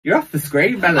You're off the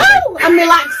screen, Melanie. Oh, I'm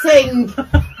relaxing.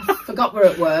 I forgot we're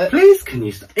at work. Please, can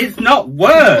you stop? It's not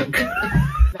work.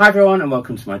 Hi everyone and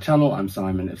welcome to my channel. I'm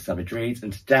Simon of Savidge Reads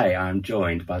and today I am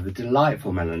joined by the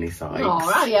delightful Melanie Sykes.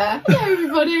 Oh, yeah. Hello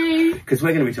everybody. Because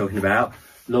we're going to be talking about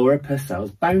Laura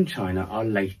Purcell's Bone China, our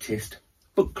latest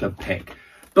book club pick.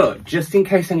 But just in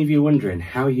case any of you are wondering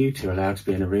how you two are allowed to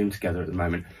be in a room together at the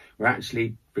moment, we're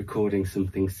actually recording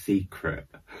something secret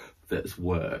that's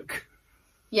work.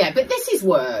 Yeah, but this is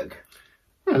work.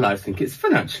 Well, I think it's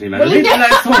fun actually, Melanie. Well,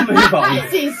 let's all move on.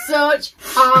 This is such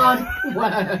hard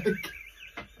work.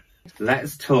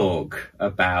 Let's talk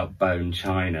about Bone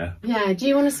China. Yeah, do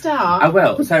you want to start? I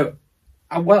will. So,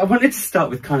 I wanted to start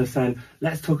with kind of saying,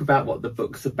 let's talk about what the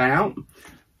book's about.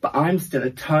 But I'm still a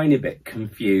tiny bit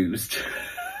confused.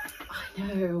 I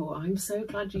know. I'm so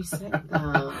glad you said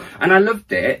that. And I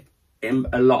loved it in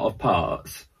a lot of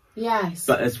parts. Yes.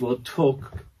 But as we'll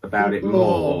talk about it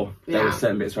more, there were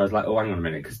certain bits where I was like, oh, hang on a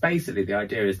minute. Because basically the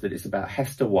idea is that it's about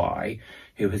Hester Y,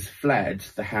 who has fled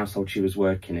the household she was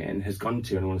working in, has gone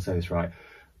to, and I want to say this right,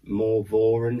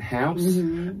 Morvoran House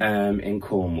in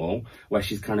Cornwall, where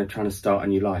she's kind of trying to start a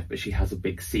new life, but she has a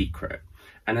big secret.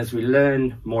 And as we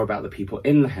learn more about the people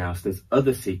in the house, there's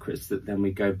other secrets that then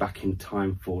we go back in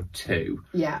time for too.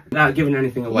 Yeah. Without giving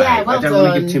anything away. Yeah, well I don't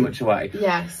want to give too much away.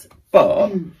 Yes.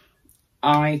 But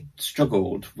I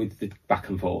struggled with the back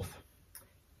and forth.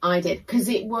 I did, because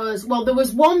it was, well, there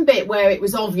was one bit where it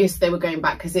was obvious they were going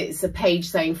back because it's a page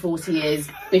saying 40 years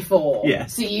before. Yeah.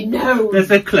 So you know.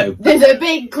 There's a clue. There's a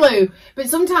big clue. But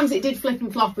sometimes it did flip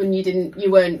and flop and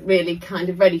you weren't really kind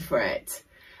of ready for it.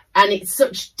 And it's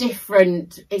such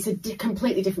different, it's a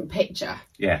completely different picture.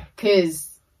 Yeah. Because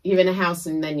you're in a house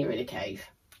and then you're in a cave.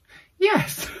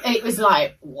 Yes. It was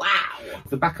like, wow.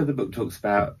 The back of the book talks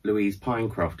about Louise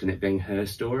Pinecroft and it being her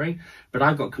story, but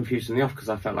I got confused in the off because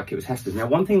I felt like it was Hester's. Now,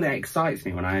 one thing that excites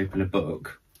me when I open a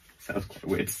book, sounds quite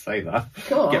weird to say that,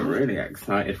 I get really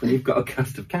excited when you've got a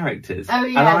cast of characters. Oh,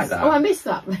 yes. I like that. Oh, I missed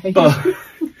that page. But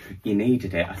you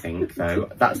needed it, I think, so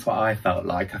that's what I felt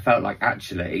like. I felt like,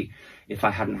 actually, if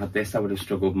I hadn't had this, I would have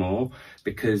struggled more,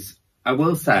 because I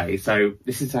will say, so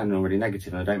this is sounding already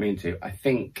negative and I don't mean to, I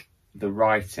think the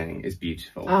writing is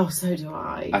beautiful. Oh, so do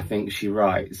I. I think she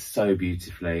writes so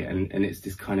beautifully and it's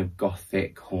this kind of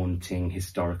gothic, haunting,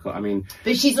 historical, I mean...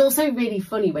 But she's also really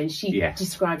funny when she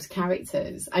describes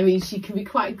characters. I mean, she can be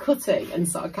quite cutting and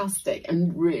sarcastic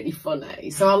and really funny.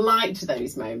 So I liked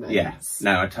those moments. Yes,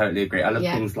 no, I totally agree. I love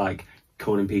things like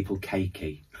calling people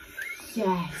cakey.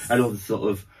 Yes. And all the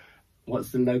sort of...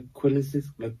 What's the colloquialisms?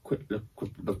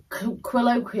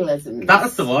 Colloquialisms.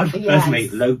 That's the one. Yes. That's me.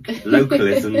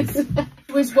 Localisms. There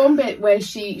was one bit where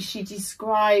she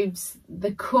describes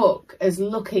the cook as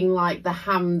looking like the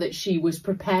ham that she was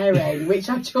preparing, which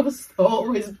I just thought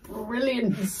was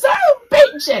brilliant. So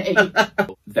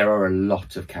bitchy. There are a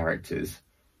lot of characters,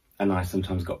 and I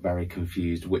sometimes got very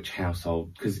confused which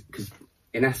household, because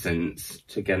in essence,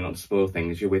 to again not to spoil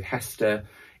things, you're with Hester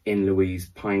in Louise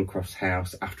Pinecroft's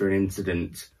house after an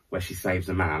incident where she saves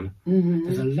a man.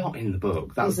 There's a lot in the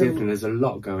book. That's the other thing. There's a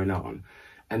lot going on.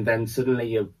 And then suddenly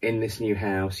you're in this new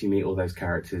house, you meet all those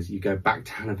characters. You go back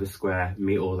to Hanover Square,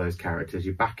 meet all those characters.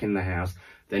 You're back in the house.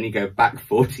 Then you go back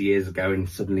 40 years ago and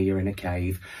suddenly you're in a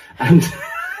cave. And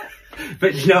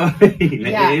but you know what I mean?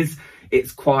 Yeah.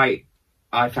 It's quite...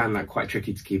 I found that quite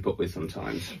tricky to keep up with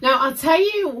sometimes. Now, I'll tell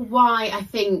you why I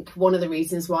think one of the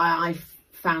reasons why I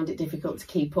found it difficult to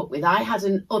keep up with. I had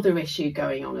an other issue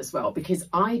going on as well, because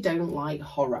I don't like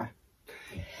horror.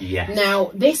 Yes. Now,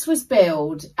 this was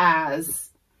billed as,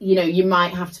 you know, you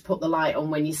might have to put the light on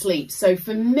when you sleep. So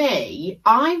for me,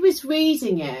 I was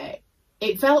reading it.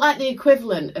 It felt like the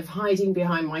equivalent of hiding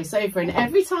behind my sofa. And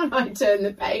every time I turned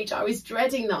the page, I was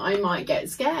dreading that I might get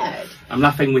scared. I'm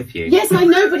laughing with you. Yes, I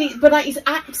know, but it's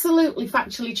absolutely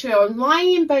factually true. I'm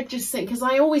lying in bed just thinking, because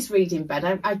I always read in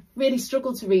bed. I really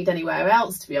struggle to read anywhere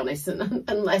else, to be honest,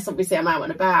 unless obviously I'm out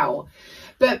and about.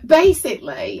 But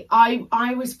basically,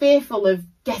 I was fearful of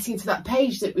getting to that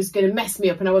page that was going to mess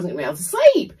me up and I wasn't going to be able to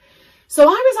sleep. So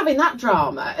I was having that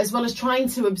drama as well as trying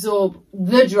to absorb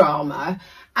the drama.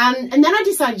 And then I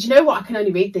decided, you know what, I can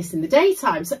only read this in the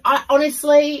daytime. So I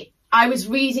was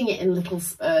reading it in little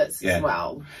spurts as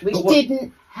well, which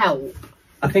didn't help.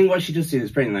 I think what she does do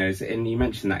that's brilliant though, is, and you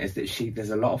mentioned that, is that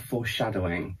there's a lot of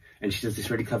foreshadowing, and she does this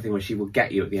really clever thing where she will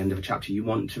get you at the end of a chapter you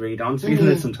want to read on. So even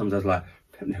though sometimes I was like,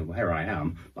 I don't know where I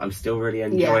am, but I'm still really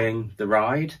enjoying the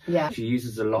ride. Yeah. She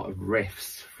uses a lot of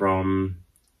riffs from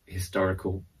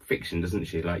historical fiction, doesn't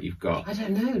she? Like you've got... I don't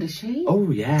know, does she? Oh,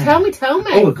 yeah. Tell me.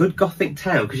 Oh, a good gothic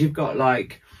tale, because you've got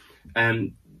like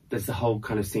there's the whole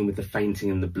kind of scene with the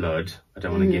fainting and the blood. I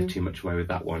don't want to give too much away with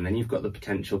that one. Then you've got the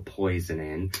potential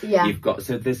poisoning. Yeah. You've got,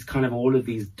 so there's kind of all of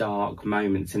these dark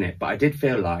moments in it. But I did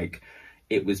feel like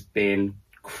it was being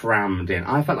crammed in.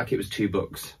 I felt like it was 2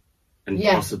 books. And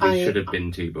possibly should have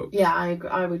been 2 books. Yeah,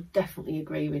 I would definitely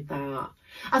agree with that.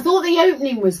 I thought the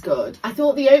opening was good. I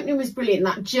thought the opening was brilliant.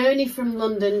 That journey from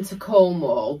London to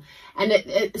Cornwall, and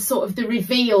it sort of the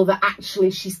reveal that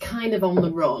actually she's kind of on the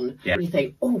run. Yeah. You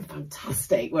think, oh,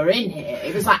 fantastic, we're in here.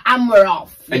 It was like, and we're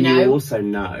off. You also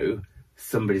know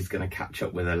somebody's going to catch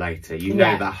up with her later. You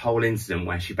know that whole incident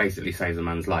where she basically saves a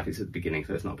man's life. It's at the beginning,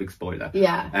 so it's not a big spoiler.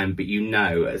 Yeah. But you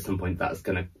know at some point that's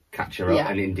going to catch her up,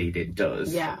 and indeed it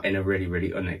does, in a really,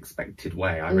 really unexpected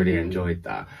way. I really enjoyed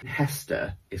that.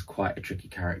 Hester is quite a tricky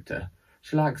character.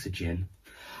 She likes a gin.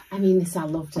 I mean, I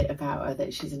loved it about her,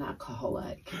 that she's an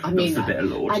alcoholic. I mean, that's a bit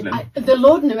of laudanum. The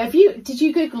laudanum. Did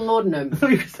you Google laudanum?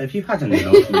 Have you had any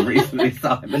laudanum recently,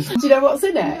 Simon? Do you know what's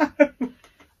in it?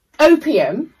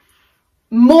 Opium,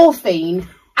 morphine,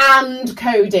 and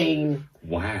codeine.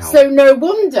 Wow. So no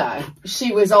wonder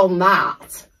she was on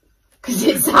that. Because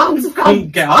it sounds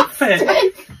fantastic. Get off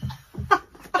it.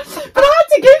 But I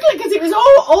had to Google it because it was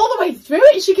all the way through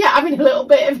it. She kept having a little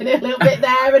bit of it, a little bit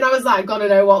there, and I was like, gotta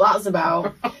know what that's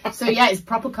about. So yeah, it's a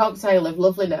proper cocktail of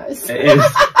loveliness. It is.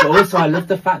 But also, I love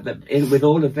the fact that with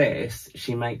all of this,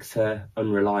 she makes her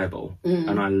unreliable,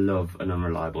 and I love an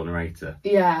unreliable narrator.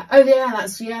 Yeah. Oh yeah,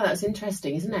 that's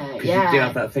interesting, isn't it? Yeah. You do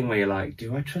have that thing where you're like,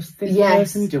 do I trust this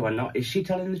person? Do I not? Is she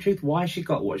telling the truth? Why has she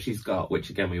got what she's got? Which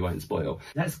again, we won't spoil.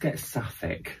 Let's get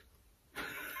sapphic.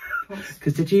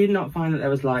 Because did you not find that there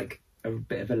was like a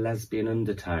bit of a lesbian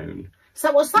undertone? Is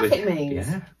that what sapphic means?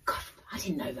 Yeah. God, I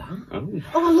didn't know that.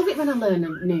 Oh, I love it when I learn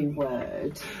a new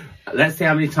word. Let's see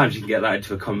how many times you can get that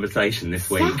into a conversation this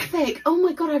week. Sapphic. Oh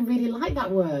my God, I really like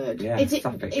that word. Yeah,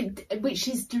 sapphic. Which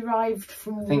is derived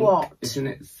from what? Isn't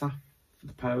it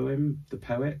the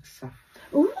poet?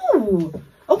 Ooh.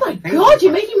 Oh my God,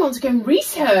 you're making me want to go and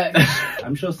research.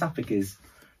 I'm sure sapphic is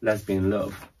lesbian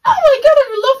love. Oh my God,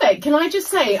 I love it. Can I just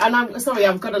say, and I'm sorry,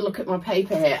 I've got to look at my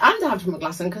paper here and I have my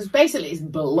glass on because basically it's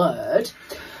blurred.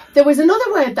 There was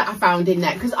another word that I found in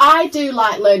there because I do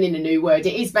like learning a new word.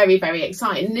 It is very, very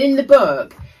exciting. And in the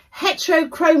book,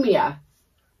 heterochromia.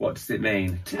 What does it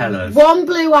mean? Tell us. 1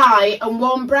 blue eye and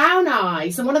 1 brown eye.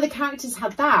 So one of the characters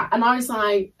had that. And I was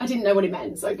like, I didn't know what it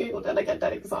meant. So I Googled it and I got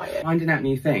dead excited. Finding out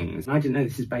new things. I didn't know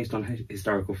this is based on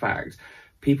historical facts.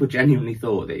 People genuinely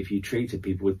thought that if you treated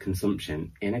people with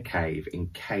consumption in a cave, in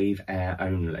cave air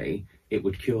only, it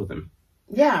would cure them.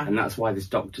 Yeah. And that's why this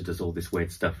doctor does all this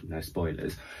weird stuff. No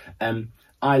spoilers.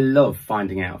 I love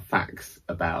finding out facts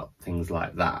about things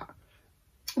like that.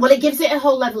 Well, it gives it a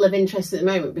whole level of interest at the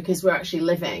moment because we're actually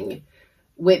living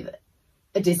with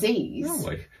a disease. Are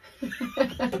we?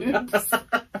 Oops.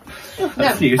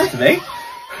 That's news to me.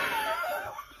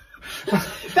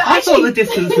 I thought the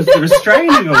distance was the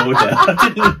restraining order.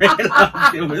 I didn't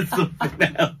realise it was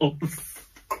something else.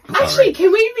 Actually,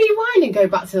 can we rewind and go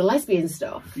back to the lesbian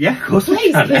stuff? Yeah, of course.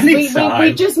 Please, because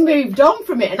we just moved on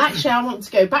from it, and actually I want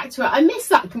to go back to it. I missed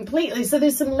that completely. So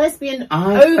there's some lesbian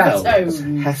overtones.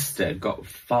 Felt Hester got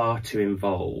far too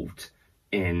involved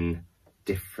in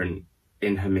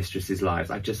her mistress's lives.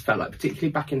 I just felt like,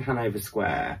 particularly back in Hanover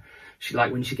Square, she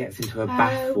when she gets into her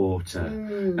bath water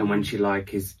and when she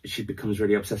becomes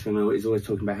really obsessed with him, is always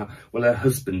talking about how her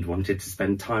husband wanted to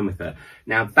spend time with her.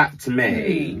 Now that to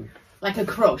me, like a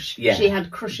crush. Yeah, she had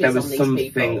crushes on these people. There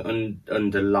was something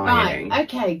underlying. Right.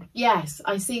 Okay. Yes,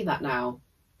 I see that now.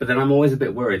 But then I'm always a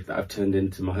bit worried that I've turned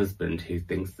into my husband who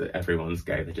thinks that everyone's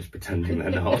gay. They're just pretending they're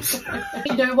not.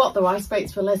 You know what though? I spoke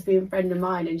to a lesbian friend of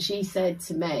mine and she said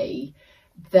to me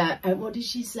that, what did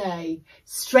she say?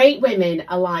 Straight women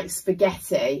are like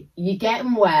spaghetti. You get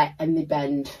them wet and they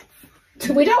bend.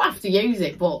 We don't have to use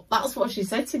it, but that's what she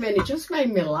said to me and it just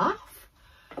made me laugh.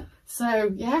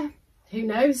 So, yeah, who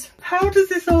knows? How does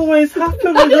this always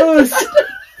happen with us?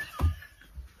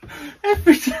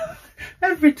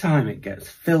 Every time it gets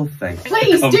filthy.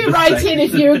 Please do write in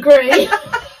if you agree.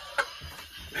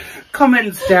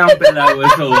 Comments down below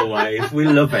as always. We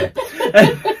love it.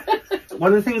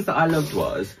 One of the things that I loved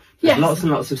was there's lots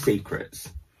and lots of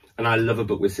secrets. And I love a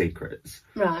book with secrets.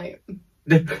 Right.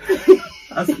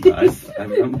 That's nice.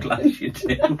 I'm glad you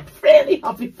do. Really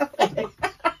happy.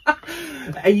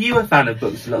 Are you a fan of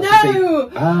books with lots of secrets? No.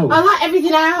 Oh. I like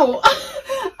everything out.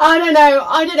 I don't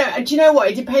know. Do you know what?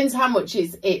 It depends how much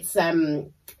it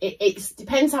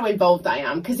depends how involved I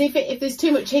am. Because if there's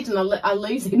too much hidden, I'll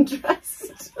lose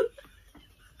interest.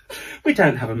 We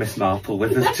don't have a Miss Marple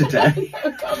with us today.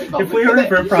 If we were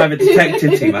ever a private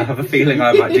detective team, I have a feeling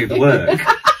I might do the work.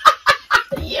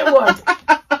 You would.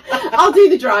 I'll do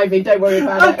the driving, don't worry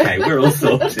about it. Okay, we're all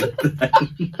sorted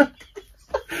then.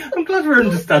 I'm glad we're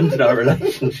understanding our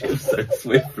relationship so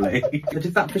swiftly. But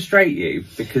does that frustrate you?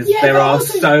 Because there are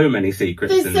also so many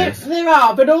secrets in this. There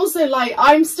are, but also, like,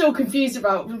 I'm still confused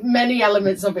about many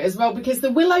elements of it as well, because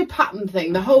the willow pattern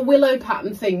thing, the whole willow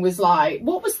pattern thing was like,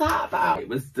 what was that about? It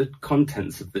was the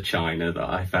contents of the china that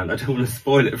I found. I don't want to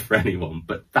spoil it for anyone,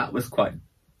 but that was quite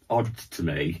odd to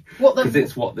me. Because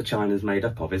it's what the china's made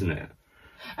up of, isn't it?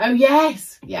 Oh,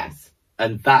 yes, yes.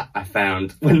 And that I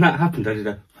found, when that happened, I did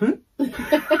a, huh?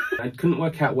 I couldn't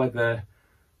work out whether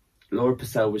Laura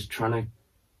Purcell was trying to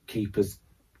keep us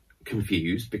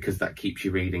confused, because that keeps you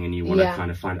reading and you want to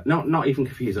kind of find out. Not even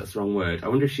confused, that's the wrong word. I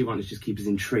wonder if she wanted to just keep us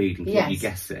intrigued and keep you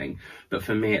guessing. But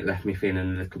for me, it left me feeling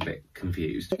a little bit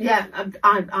confused. Yeah,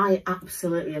 I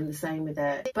absolutely am the same with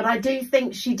it. But I do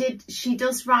think she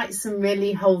does write some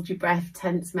really hold your breath,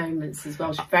 tense moments as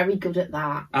well. She's very good at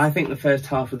that. I think the first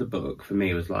half of the book, for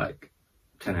me, was like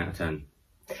 10 out of 10.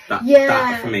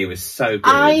 That for me was so good.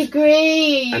 I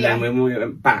agree. And then when we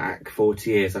went back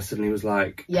 40 years, I suddenly was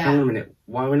like, hang on a minute,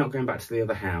 why are we not going back to the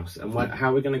other house? And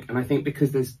how are we going to... And I think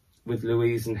because there's, with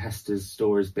Louise and Hester's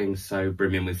stories being so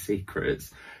brimming with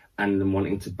secrets, and them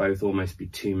wanting to both almost be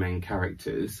two main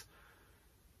characters,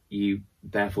 you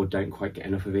therefore don't quite get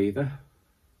enough of either.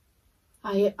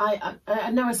 I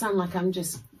know I sound like I'm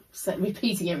just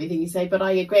repeating everything you say, but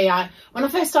I agree. When I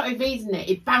first started reading it,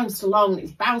 it bounced along,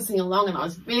 it's bouncing along, and I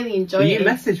was really enjoying it. You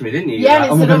messaged me, didn't you? Yeah,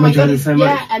 like, and said, oh my God, so much.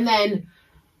 Yeah, and then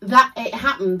it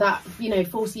happened that,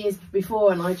 40 years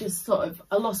before, and I just I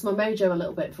lost my mojo a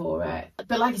little bit for it.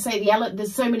 But like I say,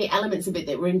 there's so many elements of it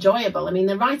that were enjoyable. I mean,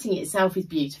 the writing itself is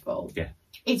beautiful. Yeah.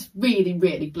 It's really,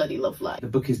 really bloody lovely. The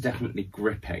book is definitely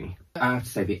gripping. I have to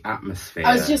say, the atmosphere.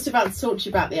 I was just about to talk to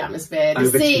you about the atmosphere. The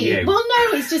Over sea. To you. Well,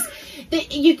 no, it's just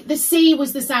the sea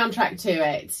was the soundtrack to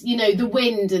it. The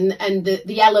wind and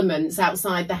the elements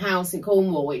outside the house in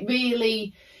Cornwall. It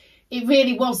really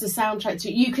was the soundtrack to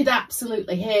it. You could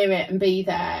absolutely hear it and be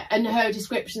there. And her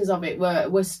descriptions of it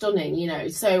were stunning.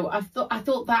 So I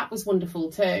thought that was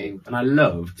wonderful too. And I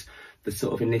loved the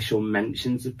sort of initial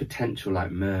mentions of potential,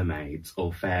 like, mermaids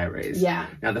or fairies. Yeah.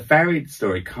 Now, the fairy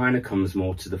story kind of comes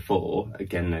more to the fore.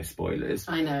 Again, no spoilers.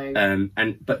 I know.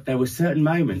 But there were certain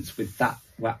moments with that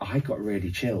where I got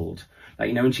really chilled.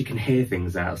 Like, when she can hear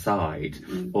things outside,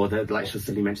 or like she'll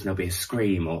suddenly mention there'll be a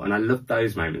scream, and I loved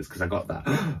those moments because I got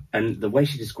that. And the way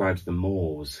she describes the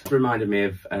moors reminded me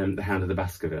of The Hound of the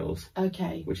Baskervilles.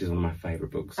 Okay. Which is one of my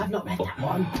favourite books. I've not read that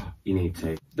one. You need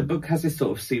to. The book has this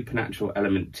sort of supernatural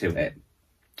element to it.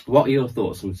 What are your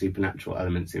thoughts on supernatural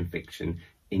elements in fiction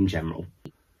in general?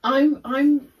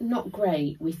 I'm not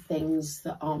great with things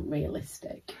that aren't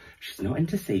realistic. She's not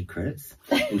into secrets,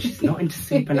 and she's not into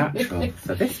supernatural.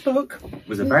 So this book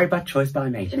was a very bad choice by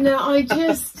me. No,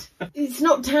 it's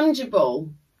not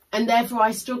tangible, and therefore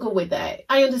I struggle with it.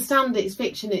 I understand it's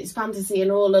fiction, it's fantasy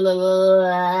and all,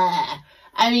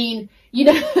 I mean, Is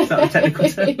that a technical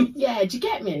term? Yeah, do you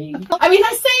get me? I mean,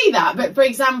 I say that, but for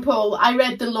example, I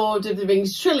read the Lord of the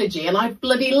Rings trilogy and I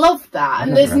bloody loved that.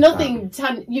 And there's nothing,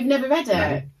 you've never read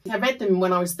it? No. I read them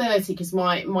when I was 30 because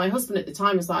my husband at the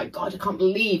time was like, God, I can't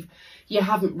believe you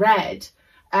haven't read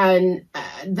them.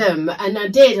 And I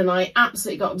did, and I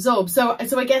absolutely got absorbed. So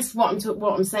I guess what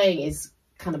I'm saying is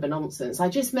kind of a nonsense.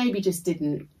 I maybe just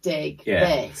didn't dig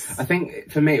this. I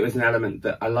think for me it was an element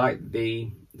that I liked the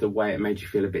way it made you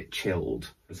feel a bit chilled.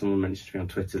 Someone mentioned to me on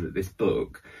Twitter that this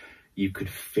book, you could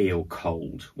feel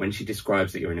cold. When she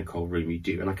describes that you're in a cold room, you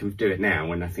do. And I can do it now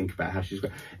when I think about how she's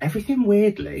got everything,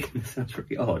 weirdly, this sounds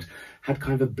really odd, had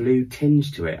kind of a blue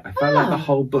tinge to it. I felt like the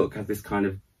whole book had this kind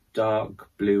of dark,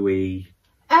 bluey...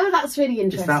 Oh, that's really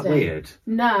interesting. Is that weird?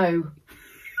 No,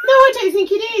 I don't think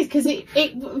it is, because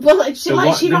she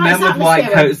writes the men with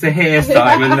white coats are here,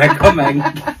 Simon, they're coming.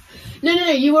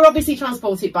 No, you were obviously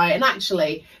transported by it. And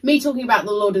actually, me talking about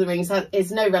the Lord of the Rings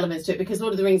is no relevance to it, because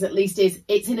Lord of the Rings at least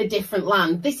it's in a different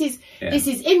land. This is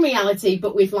in reality,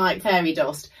 but with like fairy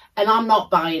dust, and I'm not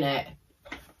buying it.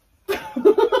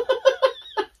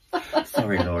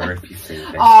 Sorry, Laura, if you see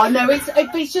this. Oh no,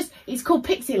 it's called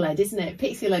pixie led, isn't it?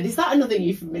 Pixie led. Is that another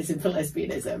euphemism for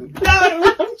lesbianism?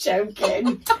 No, I'm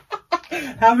joking.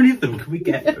 How many of them can we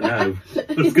get? No,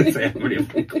 I was going to say, how many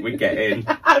of them can we get in?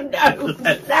 Oh,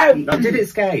 no. Did it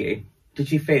scare you?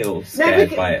 Did you feel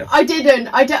scared by it? I didn't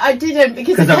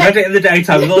because I read it in the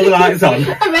daytime with all the lights on. I read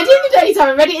it in the daytime.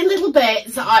 I read it in little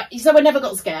bits, so I never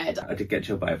got scared. I did get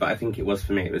chilled by it, but I think it was,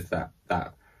 for me, it was that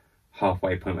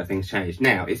halfway point where things changed.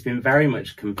 Now it's been very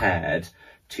much compared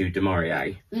to Du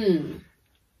Maurier.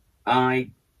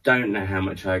 I don't know how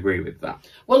much I agree with that.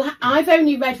 Well, I've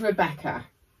only read Rebecca.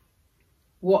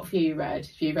 What have you read?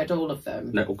 Have you read all of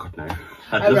them? No, oh God, no.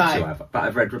 I'd love to have. But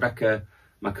I've read Rebecca,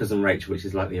 My Cousin Rachel, which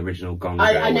is like the original Gone Girl.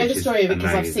 I know the story of it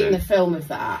because I've seen the film of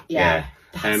that. Yeah.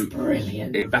 That's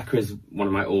brilliant. Rebecca is one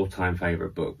of my all-time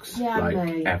favourite books,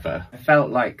 ever. I felt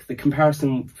like the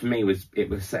comparison for me was it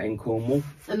was set in Cornwall.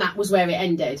 And that was where it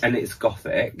ended. And it's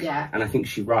gothic. Yeah. And I think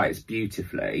she writes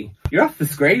beautifully. You're off the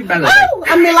screen, Melanie. Oh,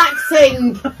 I'm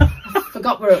relaxing. I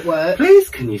forgot we're at work. Please,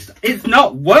 can you stop? It's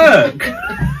not work.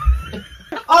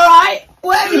 All right,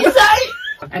 whatever you say.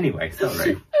 Anyway,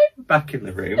 sorry. Back in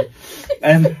the room.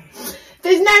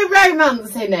 There's no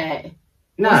romance in it.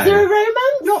 No. Was there a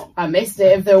romance? No. I missed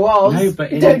it if there was. No, but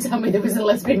don't tell me there was a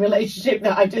lesbian relationship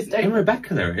that I just don't... In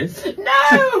Rebecca there is. No,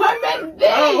 I meant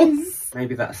this.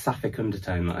 Maybe that sapphic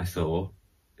undertone that I saw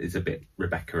is a bit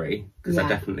Rebecca-y, because I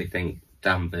definitely think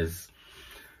Danvers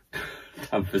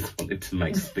wanted to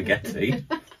make spaghetti.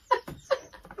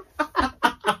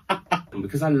 And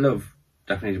because I love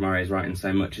Daphne du Maurier's writing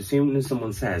so much, as soon as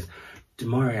someone says, du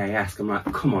Maurier-esque, I'm like,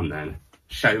 come on then.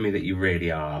 Show me that you really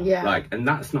are. Yeah. Like, and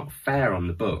that's not fair on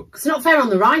the books. It's not fair on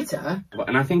the writer.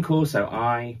 And I think also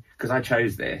because I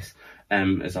chose this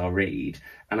as our read,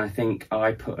 and I think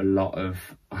I put a lot of,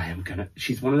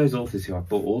 she's one of those authors who I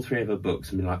bought all 3 of her books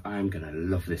and been like, I am going to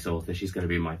love this author. She's going to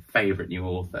be my favourite new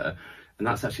author. And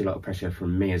that's actually a lot of pressure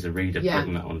from me as a reader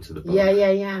putting that onto the book.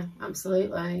 Yeah,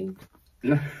 absolutely.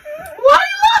 No. Why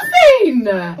are you laughing?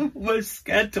 I'm almost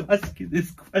scared to ask you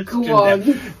this question. Go on.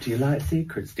 Do you like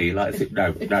secrets? Do you like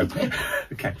No.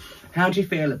 Okay. How do you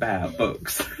feel about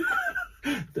books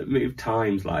that move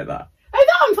times like that? Oh,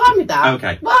 no, I'm fine with that.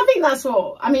 Okay. Well, I think that's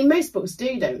most books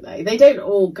do, don't they? They don't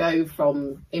all go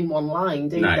from in one line,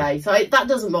 do they? So that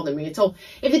doesn't bother me at all.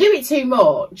 If they do it too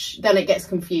much, then it gets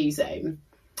confusing.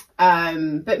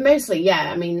 But mostly,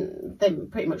 yeah, I mean, they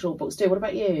pretty much all books do. What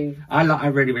about you? I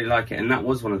really, really like it. And that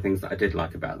was one of the things that I did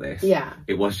like about this. Yeah.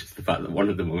 It was just the fact that one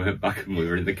of them, we went back and we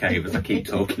were in the cave, as I keep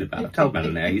talking about. I've told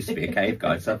Melanie I used to be a cave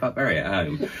guy, so I felt very at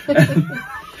home.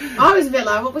 I was a bit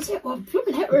like, what was it? Well,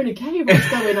 blooming heck, we're in a cave.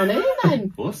 What's going on here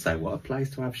then? Also, what a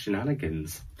place to have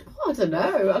shenanigans. Oh, I don't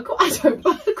know. I quite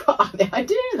like the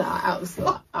idea of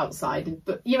that outside.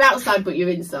 But you're outside, but you're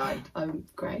inside.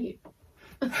 Great.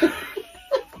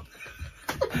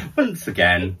 Once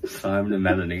again, Simon and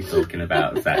Melanie talking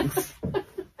about sex.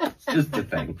 It's just a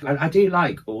thing. I do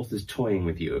like authors toying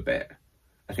with you a bit.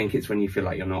 I think it's when you feel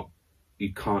like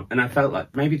you can't. And I felt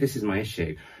like maybe this is my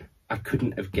issue. I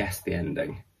couldn't have guessed the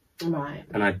ending. Right.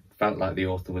 And I felt like the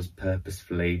author was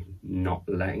purposefully not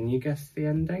letting you guess the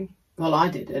ending. Well, I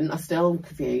didn't. I'm still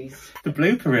confused. The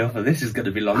blooper reel for this is going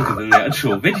to be longer than the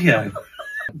actual video.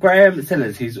 Graham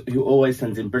Sillers, who always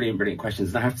sends in brilliant questions,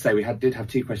 and I have to say we did have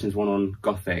 2 questions, one on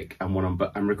Gothic and one on,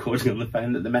 but I'm recording on the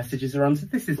phone that the messages are on, so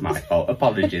this is my fault.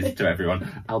 Apologies to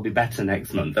everyone. I'll be better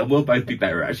next month, and we'll both be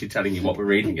better at actually telling you what we're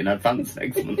reading in advance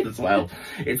next month as well.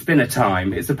 It's been a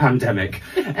time. It's a pandemic.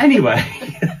 Anyway,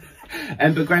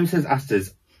 but Graham asked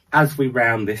us, as we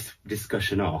round this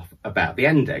discussion off, about the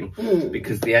ending,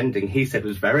 because the ending, he said,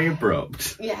 was very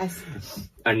abrupt. Yes.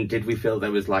 And did we feel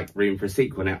there was like room for a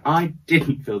sequel? Now, I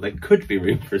didn't feel there could be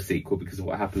room for a sequel because of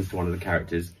what happens to one of the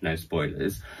characters. No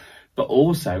spoilers. But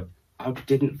also, I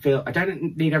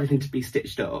don't need everything to be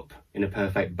stitched up in a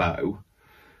perfect bow.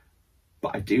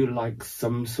 But I do like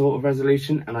some sort of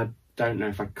resolution, and I don't know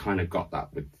if I kind of got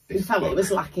that with this You felt book. it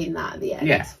was lacking that at the end.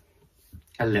 Yeah.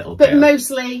 A little bit. But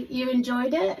mostly you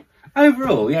enjoyed it?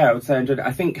 Overall, yeah, I would say I enjoyed it.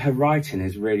 I think her writing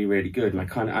is really, really good,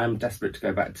 and I'm desperate to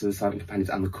go back to the Silent Companions,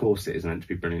 and the corset is meant to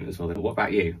be brilliant as well. What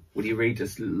about you? Would you read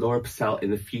just Laura Purcell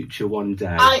in the future one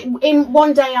day? In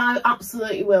one day I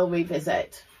absolutely will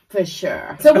revisit, for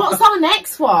sure. So what's our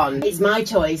next one? It's my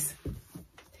choice.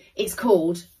 It's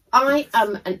called I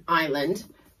Am an Island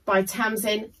by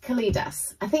Tamsin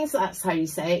Kalidas. I think that's how you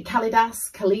say it.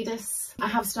 Kalidas. I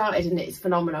have started and it's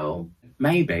phenomenal.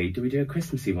 Maybe, do we do a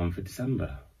Christmassy one for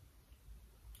December?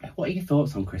 What are your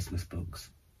thoughts on Christmas books?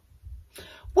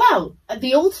 Well,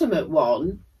 the ultimate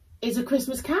one is A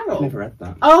Christmas Carol. I've never read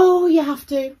that. Oh, you have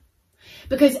to.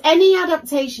 Because any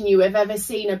adaptation you have ever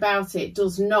seen about it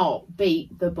does not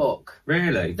beat the book.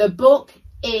 Really? The book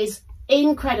is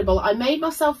incredible. I made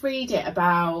myself read it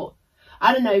about,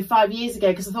 5 years ago,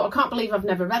 because I thought, I can't believe I've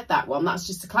never read that one. That's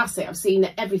just a classic. I've seen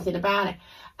everything about it.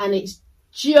 And it's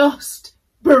just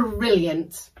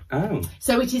brilliant. Oh.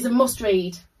 So it is a must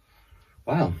read.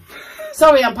 Wow.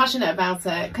 Sorry, I'm passionate about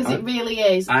it because it really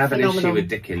is. I have phenomenal. an issue with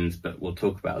Dickens, but we'll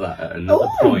talk about that at another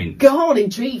point. God,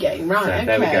 intriguing. Right, so okay.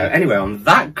 There we go. Anyway, on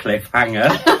that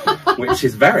cliffhanger, which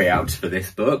is very out for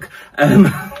this book,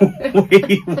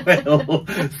 we will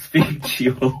speak to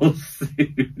you all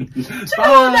soon.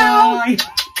 Bye.